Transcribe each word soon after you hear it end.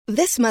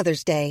This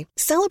Mother's Day,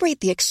 celebrate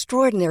the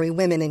extraordinary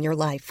women in your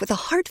life with a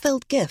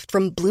heartfelt gift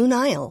from Blue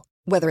Nile.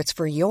 Whether it's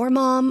for your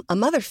mom, a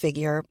mother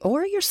figure,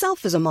 or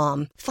yourself as a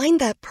mom, find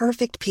that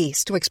perfect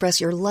piece to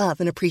express your love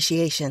and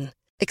appreciation.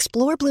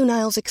 Explore Blue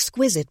Nile's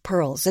exquisite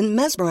pearls and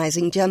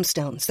mesmerizing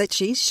gemstones that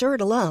she's sure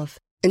to love.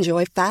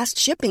 Enjoy fast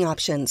shipping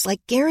options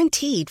like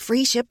guaranteed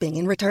free shipping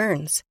and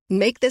returns.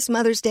 Make this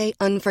Mother's Day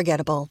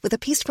unforgettable with a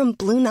piece from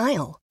Blue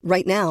Nile.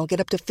 Right now, get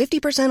up to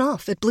 50%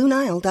 off at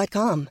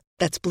BlueNile.com.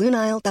 That's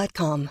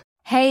BlueNile.com.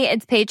 Hey,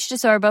 it's Paige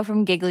DeSorbo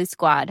from Giggly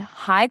Squad.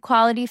 High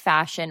quality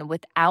fashion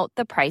without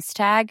the price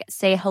tag.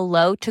 Say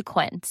hello to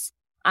Quince.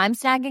 I'm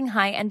snagging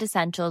high-end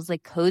essentials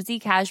like cozy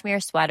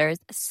cashmere sweaters,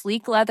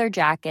 sleek leather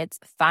jackets,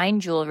 fine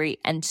jewelry,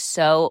 and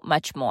so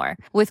much more.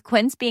 With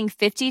Quince being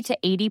 50 to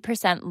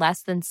 80%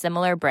 less than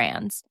similar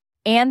brands.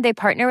 And they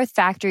partner with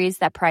factories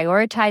that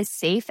prioritize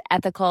safe,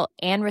 ethical,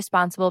 and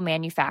responsible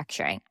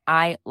manufacturing.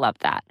 I love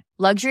that.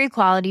 Luxury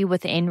quality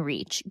within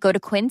reach. Go to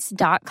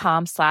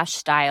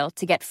quince.com/style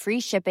to get free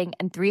shipping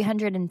and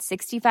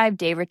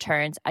 365-day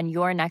returns on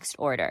your next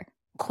order.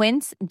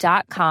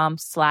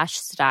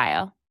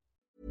 Quince.com/style.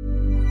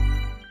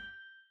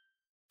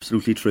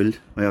 Absolutely thrilled,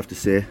 I have to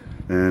say.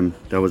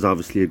 That was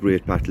obviously a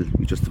great battle.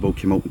 We just about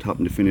came out on top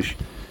in the finish.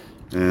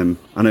 And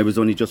I was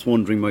only just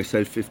wondering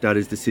myself if that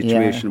is the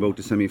situation about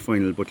the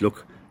semi-final. But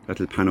look,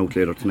 that'll pan out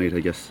later tonight, I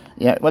guess.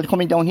 Yeah, well,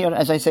 coming down here,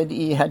 as I said,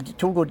 he had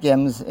two good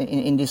games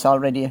in this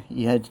already.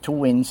 He had 2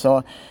 wins.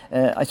 So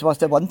I suppose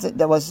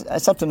there was a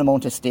certain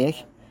amount at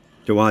stake.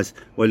 There was.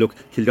 Well, look,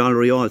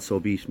 Kildallery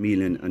also beat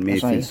Mealan and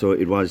Mayfield. Right. So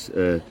it was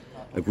a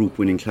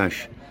group-winning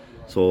clash.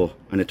 So,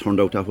 and it turned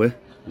out that way.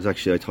 It was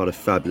actually, I thought, a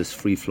fabulous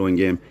free-flowing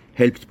game,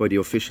 helped by the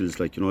officials.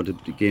 Like, you know, the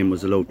game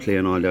was allowed play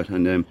and all that,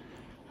 and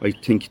I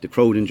think the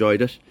crowd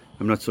enjoyed it.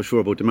 I'm not so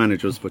sure about the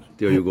managers, but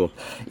there you go.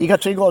 He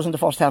got 3 goals in the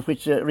first half,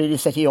 which really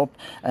set you up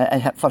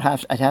at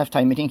half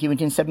time. I think he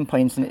went in 7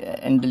 points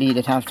in the lead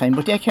at half time,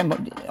 but they came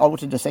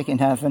out in the second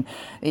half, and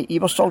he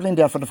was struggling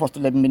there for the first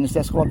 11 minutes.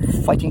 They scored,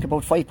 I think,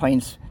 about 5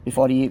 points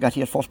before he got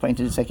his first point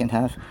in the second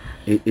half.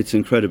 It's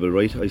incredible,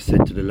 right? I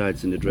said to the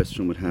lads in the dressing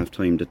room at half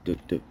time that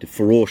the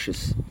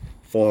ferocious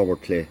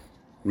forward play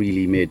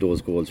really made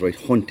those goals, right?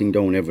 Hunting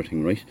down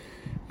everything, right?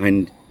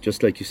 And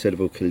just like you said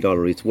about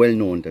Kildallery, it's well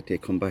known that they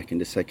come back in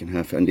the second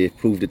half, and they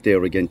proved it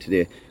there again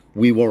today.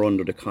 We were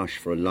under the cosh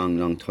for a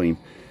long time,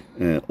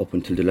 up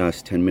until the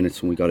last 10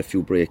 minutes when we got a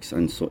few breaks,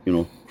 and so, you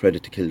know,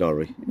 credit to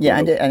Kildallery. Yeah,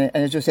 and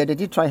as you said, they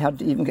did try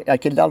hard, even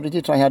Kildallery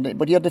did try hard,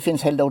 but your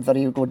defence held out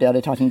very good there,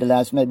 I thought, in the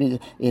last maybe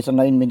 8 or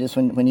 9 minutes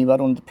when you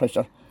were under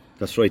pressure.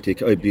 That's right,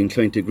 Dick. I'd be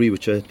inclined to agree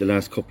with you. The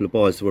last couple of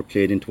balls that were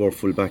played into our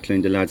full back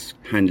line, the lads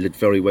handled it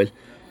very well.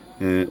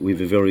 We've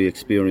a very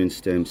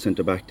experienced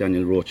centre-back,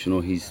 Daniel Roach. You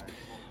know, he's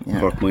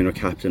Cork minor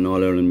captain,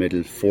 All-Ireland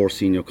medal, 4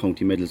 senior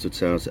county medals with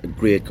SARS. A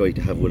great guy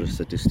to have with us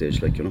at this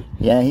stage, like, you know.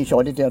 Yeah, he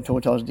showed it there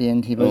towards the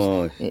end. He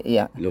was,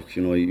 Look,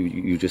 you know,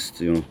 you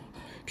just, you know,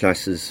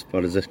 classes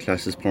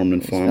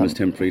permanent, form is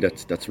temporary.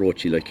 That's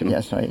Roachy, like, you know.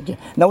 Yes, right. Yeah.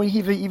 Now we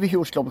have a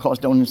huge club, of course,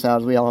 down in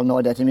SARS. We all know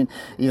that. I mean,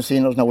 your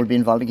seniors now will be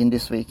involved again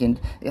this weekend.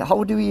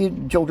 How do we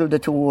juggle the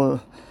two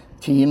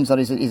teams, or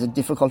is it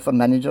difficult for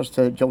managers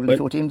to juggle the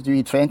two teams? Do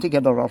you train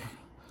together, or?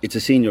 It's a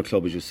senior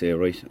club, as you say,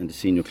 right? And the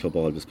senior club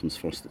always comes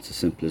first. It's as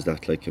simple as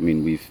that. Like, I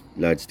mean, we've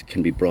lads that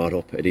can be brought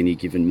up at any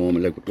given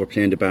moment. Like, we're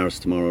playing the Bars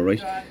tomorrow,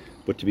 right?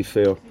 But to be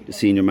fair, the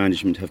senior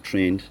management have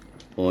trained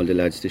all the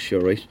lads this year,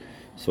 right?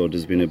 So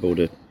there's been about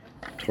a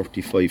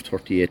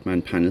 35-38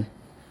 man panel,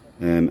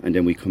 and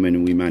then we come in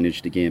and we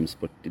manage the games.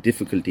 But the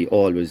difficulty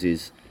always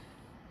is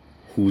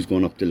who's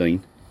going up the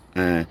line,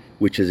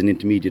 which as an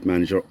intermediate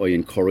manager I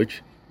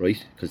encourage,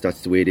 right? Because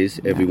that's the way it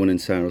is. Everyone in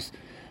SARS,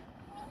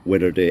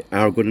 whether they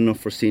are good enough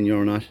for senior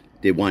or not,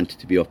 they want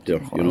to be up there,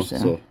 course, you know. Yeah.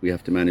 So we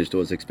have to manage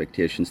those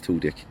expectations too,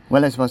 Dick.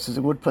 Well, I suppose it's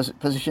a good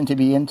position to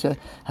be in, to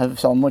have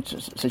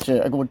such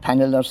a good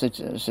panel or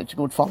such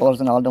good followers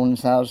and all down in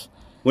SARS.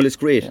 Well, it's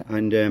great,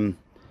 and the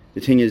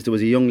thing is, there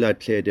was a young lad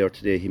played there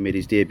today. He made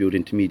his debut at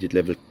intermediate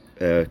level,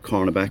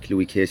 cornerback,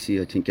 Louis Casey.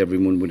 I think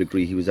everyone would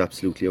agree he was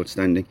absolutely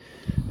outstanding.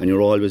 And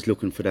you're always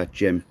looking for that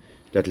gem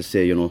that'll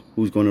say, you know,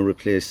 who's going to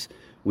replace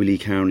Willie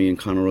Carney and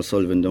Conor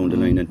O'Sullivan down the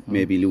line, and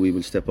maybe Louis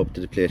will step up to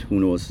the plate. Who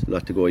knows? A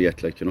lot to go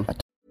yet, like, you know.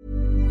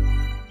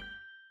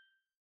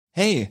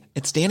 Hey,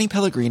 it's Danny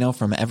Pellegrino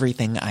from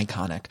Everything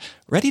Iconic.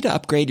 Ready to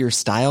upgrade your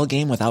style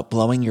game without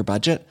blowing your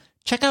budget?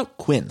 Check out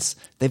Quince.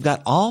 They've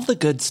got all the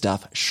good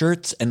stuff,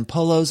 shirts and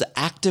polos,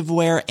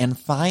 activewear, and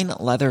fine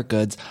leather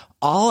goods,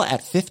 all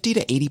at 50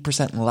 to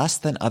 80% less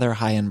than other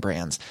high-end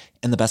brands.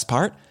 And the best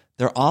part?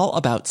 They're all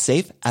about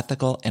safe,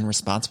 ethical, and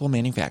responsible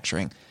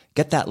manufacturing.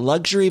 Get that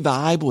luxury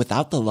vibe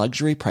without the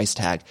luxury price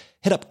tag.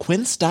 Hit up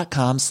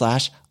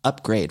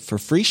quince.com/upgrade for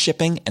free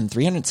shipping and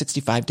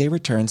 365-day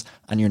returns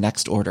on your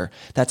next order.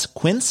 That's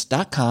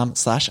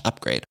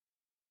quince.com/upgrade.